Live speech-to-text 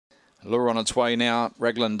Lure on its way now.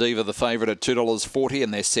 Raglan Diva, the favourite at $2.40,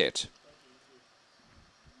 and they're set.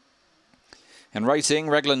 And racing,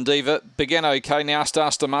 Raglan Diva began okay, now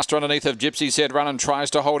starts to muster underneath of Gypsy's Head Run and tries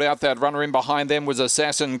to hold out. That runner in behind them was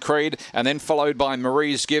Assassin Creed, and then followed by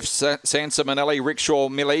Marie's Gift, Sansa Manelli, Rickshaw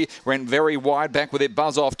Millie. Went very wide back with it,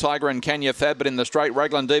 Buzz Off Tiger and Kenya Fab, but in the straight,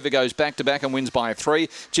 Raglan Diva goes back to back and wins by 3.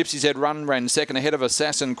 Gypsy's Head Run ran second ahead of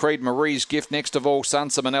Assassin Creed, Marie's Gift next of all,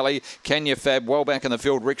 Sansa Manelli, Kenya Fab, well back in the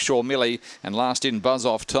field, Rickshaw Millie, and last in Buzz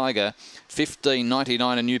Off Tiger.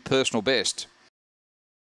 15.99 a new personal best.